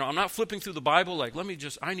 I'm not flipping through the Bible like,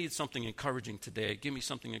 I need something encouraging today. Give me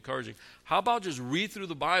something encouraging. How about just read through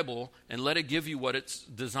the Bible and let it give you what it's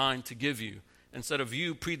designed to give you, instead of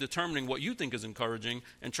you predetermining what you think is encouraging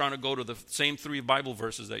and trying to go to the same 3 Bible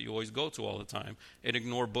verses that you always go to all the time and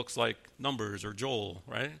ignore books like Numbers or Joel,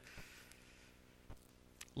 right?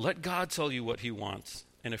 Let God tell you what he wants.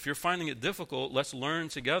 And if you're finding it difficult, let's learn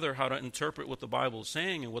together how to interpret what the Bible is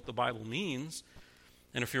saying and what the Bible means.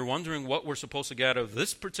 And if you're wondering what we're supposed to get out of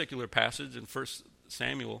this particular passage in 1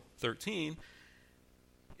 Samuel 13,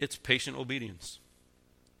 it's patient obedience.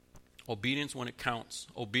 Obedience when it counts.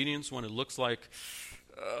 Obedience when it looks like,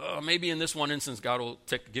 maybe in this one instance, God will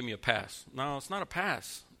give me a pass. No, it's not a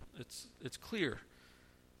pass. It's clear.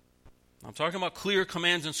 I'm talking about clear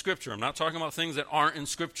commands in Scripture. I'm not talking about things that aren't in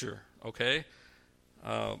Scripture, okay?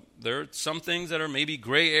 There are some things that are maybe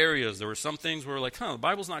gray areas. There were some things where we're like, the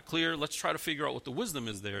Bible's not clear. Let's try to figure out what the wisdom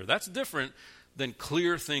is there. That's different than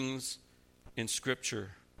clear things in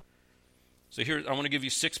Scripture. So here, I want to give you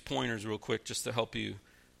 6 pointers real quick just to help you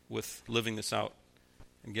with living this out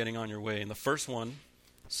and getting on your way. And the first one,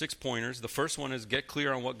 6 pointers. The first one is get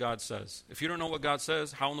clear on what God says. If you don't know what God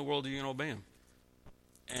says, how in the world are you going to obey him?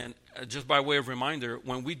 And just by way of reminder,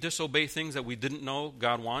 when we disobey things that we didn't know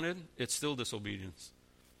God wanted, it's still disobedience.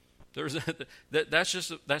 That's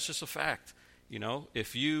just a fact.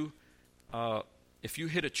 If you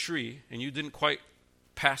hit a tree and you didn't quite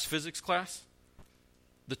pass physics class,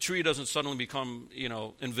 the tree doesn't suddenly become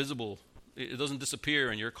invisible. It doesn't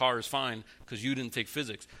disappear and your car is fine because you didn't take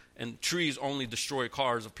physics. And trees only destroy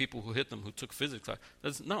cars of people who hit them who took physics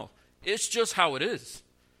class. No, it's just how it is.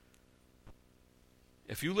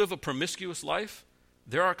 If you live a promiscuous life,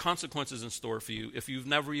 there are consequences in store for you if you've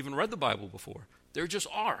never even read the Bible before. There just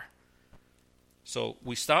are. So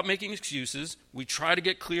we stop making excuses. We try to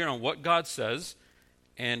get clear on what God says.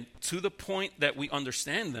 And to the point that we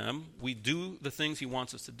understand them, we do the things he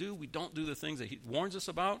wants us to do. We don't do the things that he warns us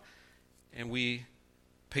about. And we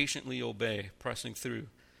patiently obey, pressing through.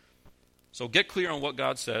 So get clear on what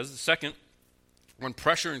God says. Second, when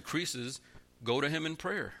pressure increases, go to him in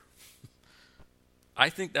prayer. I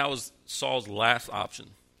think that was Saul's last option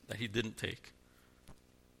that he didn't take.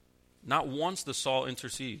 Not once does Saul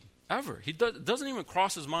intercede, ever. He doesn't even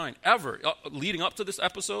cross his mind, ever, leading up to this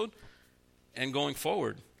episode and going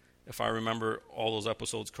forward, if I remember all those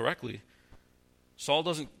episodes correctly. Saul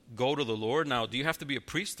doesn't go to the Lord. Now, do you have to be a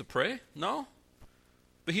priest to pray? No.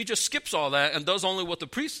 But he just skips all that and does only what the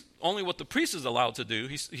priest is allowed to do.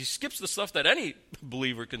 He skips the stuff that any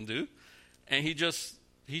believer can do, and he just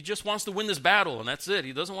wants to win this battle, and that's it.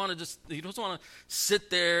 He doesn't want to sit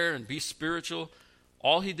there and be spiritual.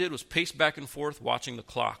 All he did was pace back and forth watching the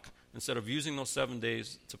clock instead of using those 7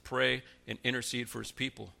 days to pray and intercede for his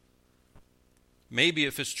people. Maybe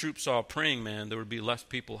if his troops saw a praying man, there would be less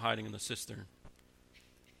people hiding in the cistern.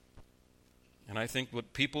 And I think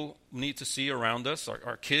what people need to see around us,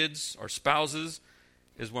 our kids, our spouses,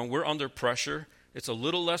 is when we're under pressure, it's a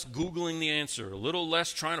little less Googling the answer, a little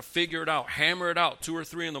less trying to figure it out, hammer it out 2 or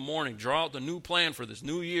 3 in the morning, draw out the new plan for this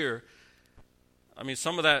new year. I mean,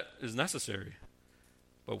 some of that is necessary.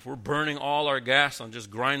 But if we're burning all our gas on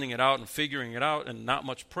just grinding it out and figuring it out and not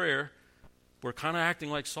much prayer, we're kind of acting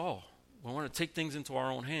like Saul. We want to take things into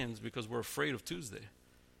our own hands because we're afraid of Tuesday.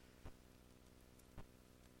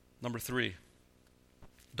 Number 3,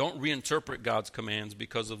 don't reinterpret God's commands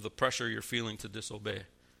because of the pressure you're feeling to disobey.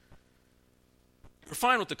 You're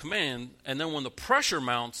fine with the command, and then when the pressure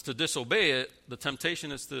mounts to disobey it, the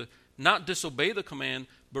temptation is to not disobey the command,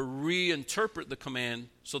 but reinterpret the command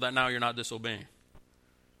so that now you're not disobeying.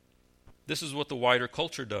 This is what the wider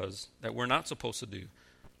culture does that we're not supposed to do.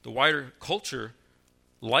 The wider culture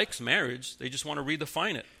likes marriage. They just want to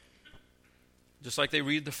redefine it. Just like they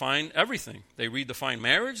redefine everything. They redefine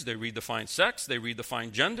marriage. They redefine sex. They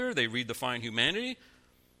redefine gender. They redefine humanity.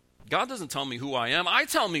 God doesn't tell me who I am. I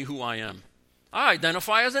tell me who I am. I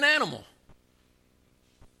identify as an animal.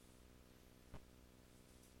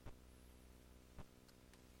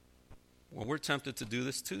 Well, we're tempted to do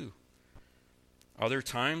this too. Are there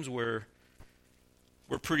times where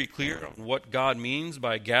we're pretty clear on what God means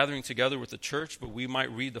by gathering together with the church, but we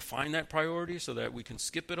might redefine that priority so that we can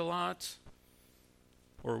skip it a lot?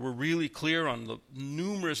 Or we're really clear on the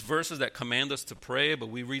numerous verses that command us to pray, but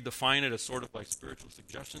we redefine it as sort of like spiritual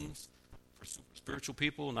suggestions for spiritual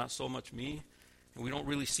people, not so much me. And we don't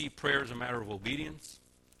really see prayer as a matter of obedience.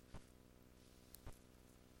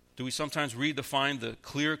 Do we sometimes redefine the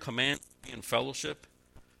clear command to be in fellowship?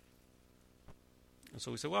 And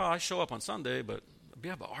so we say, well, I show up on Sunday, but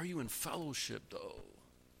are you in fellowship, though?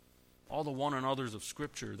 All the one another's of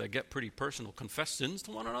Scripture that get pretty personal. Confess sins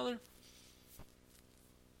to one another?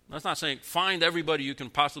 That's not saying find everybody you can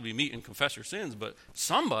possibly meet and confess your sins, but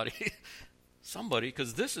somebody,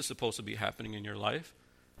 because this is supposed to be happening in your life.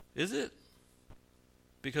 Is it?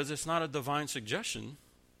 Because it's not a divine suggestion.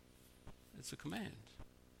 It's a command.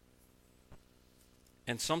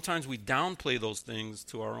 And sometimes we downplay those things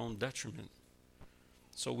to our own detriment.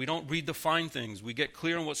 So we don't redefine things. We get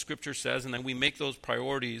clear on what Scripture says, and then we make those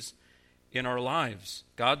priorities in our lives.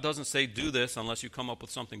 God doesn't say do this unless you come up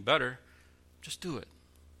with something better. Just do it.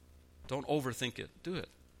 Don't overthink it. Do it.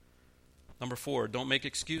 Number 4, don't make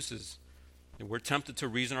excuses. And we're tempted to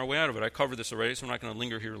reason our way out of it. I covered this already, so I'm not going to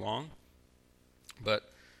linger here long.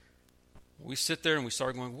 But we sit there and we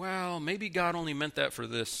start going, well, maybe God only meant that for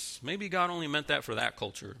this. Maybe God only meant that for that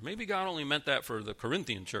culture. Maybe God only meant that for the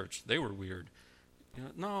Corinthian church. They were weird.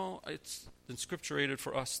 No, it's inscripturated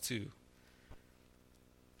for us too.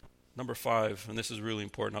 Number 5, and this is really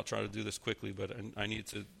important. I'll try to do this quickly, but I need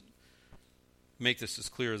to make this as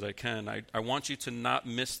clear as I can. I want you to not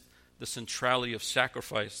miss the centrality of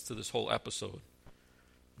sacrifice to this whole episode.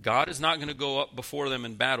 God is not going to go up before them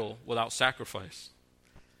in battle without sacrifice.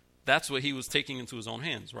 That's what he was taking into his own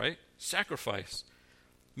hands, right? Sacrifice.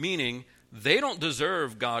 Meaning, they don't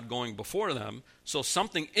deserve God going before them, so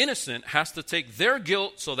something innocent has to take their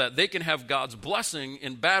guilt so that they can have God's blessing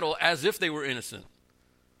in battle as if they were innocent.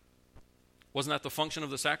 Wasn't that the function of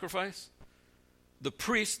the sacrifice? The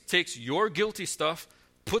priest takes your guilty stuff,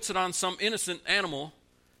 puts it on some innocent animal,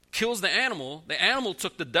 kills the animal. The animal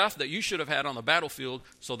took the death that you should have had on the battlefield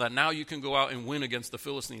so that now you can go out and win against the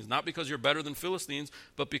Philistines. Not because you're better than Philistines,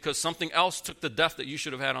 but because something else took the death that you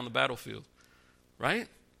should have had on the battlefield. Right?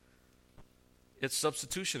 it's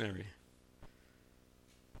substitutionary.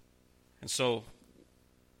 And so,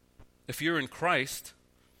 if you're in Christ,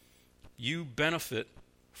 you benefit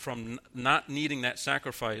from not needing that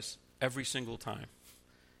sacrifice every single time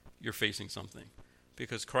you're facing something.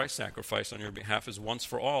 Because Christ's sacrifice on your behalf is once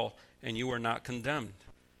for all, and you are not condemned.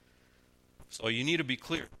 So you need to be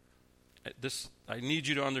clear. I need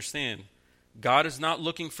you to understand, God is not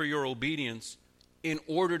looking for your obedience in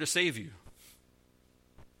order to save you.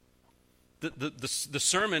 The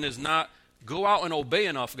sermon is not, go out and obey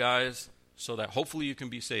enough, guys, so that hopefully you can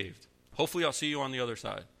be saved. Hopefully I'll see you on the other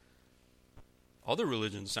side. Other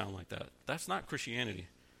religions sound like that. That's not Christianity.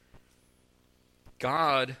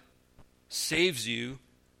 God saves you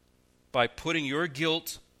by putting your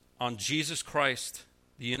guilt on Jesus Christ,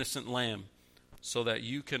 the innocent lamb, so that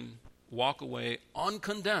you can walk away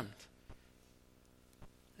uncondemned.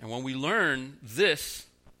 And when we learn this,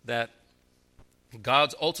 that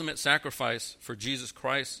God's ultimate sacrifice for Jesus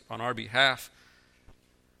Christ on our behalf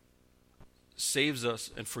saves us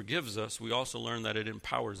and forgives us, we also learn that it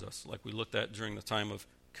empowers us, like we looked at during the time of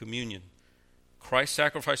communion. Christ's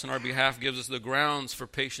sacrifice on our behalf gives us the grounds for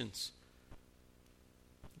patience,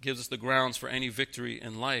 gives us the grounds for any victory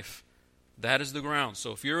in life. That is the ground.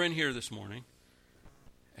 So if you're in here this morning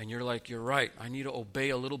and you're like, you're right, I need to obey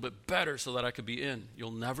a little bit better so that I could be in,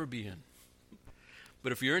 you'll never be in.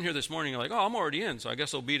 But if you're in here this morning, you're like, oh, I'm already in, so I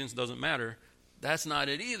guess obedience doesn't matter. That's not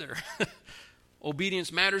it either.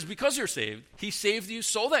 Obedience matters because you're saved. He saved you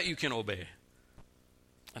so that you can obey.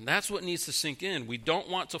 And that's what needs to sink in. We don't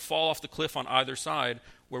want to fall off the cliff on either side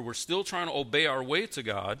where we're still trying to obey our way to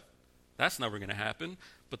God. That's never going to happen.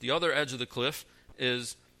 But the other edge of the cliff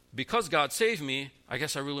is, because God saved me, I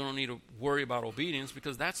guess I really don't need to worry about obedience,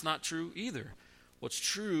 because that's not true either. What's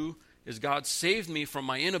true is God saved me from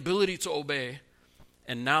my inability to obey,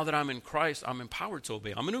 and now that I'm in Christ, I'm empowered to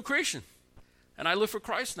obey. I'm a new creation, and I live for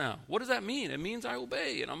Christ now. What does that mean? It means I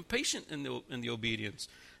obey, and I'm patient in the obedience.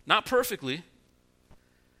 Not perfectly,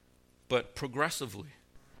 but progressively,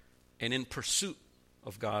 and in pursuit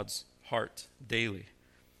of God's heart daily.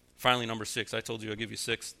 Finally, number 6. I told you I'd give you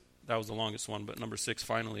 6. That was the longest one, but number 6,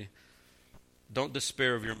 finally. Don't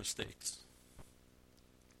despair of your mistakes.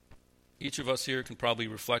 Each of us here can probably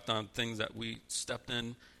reflect on things that we stepped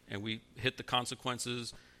in and we hit the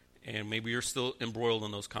consequences, and maybe you're still embroiled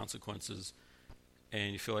in those consequences,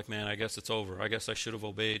 and you feel like, man, I guess it's over. I guess I should have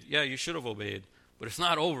obeyed. Yeah, you should have obeyed, but it's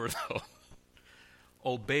not over, though.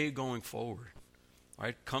 Obey going forward. All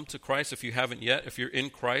right? Come to Christ if you haven't yet. If you're in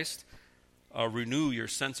Christ, renew your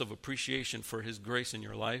sense of appreciation for His grace in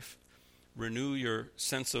your life. Renew your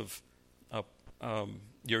sense of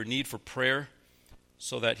your need for prayer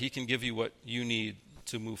so that He can give you what you need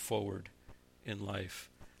to move forward in life.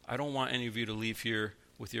 I don't want any of you to leave here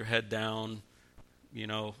with your head down,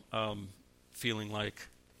 feeling like,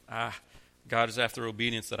 God is after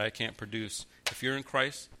obedience that I can't produce. If you're in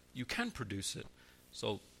Christ, you can produce it.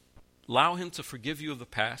 So allow Him to forgive you of the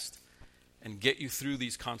past and get you through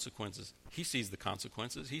these consequences. He sees the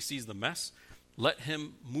consequences. He sees the mess. Let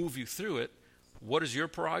Him move you through it. What is your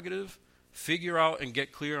prerogative? Figure out and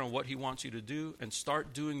get clear on what He wants you to do, and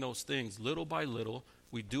start doing those things little by little.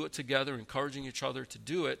 We do it together, encouraging each other to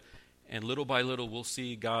do it, and little by little we'll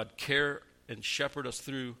see God care and shepherd us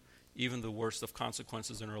through even the worst of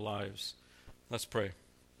consequences in our lives. Let's pray.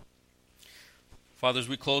 Father, as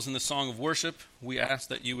we close in the song of worship, we ask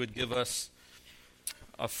that You would give us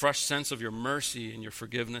a fresh sense of Your mercy and Your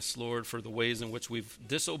forgiveness, Lord, for the ways in which we've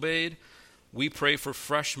disobeyed. We pray for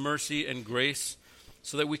fresh mercy and grace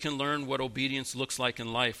so that we can learn what obedience looks like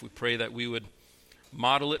in life. We pray that we would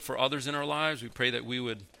model it for others in our lives. We pray that we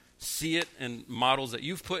would see it in models that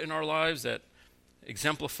You've put in our lives that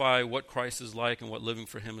exemplify what Christ is like and what living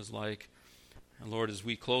for Him is like. And Lord, as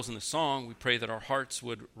we close in the song, we pray that our hearts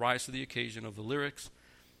would rise to the occasion of the lyrics,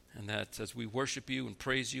 and that as we worship You and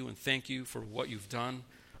praise You and thank You for what You've done,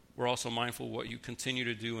 we're also mindful of what You continue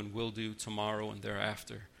to do and will do tomorrow and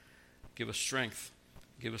thereafter. Give us strength,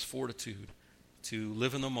 give us fortitude to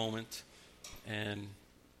live in the moment and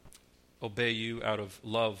obey You out of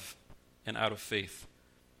love and out of faith.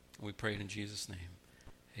 And we pray it in Jesus' name.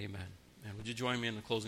 Amen. And would you join me in the closing?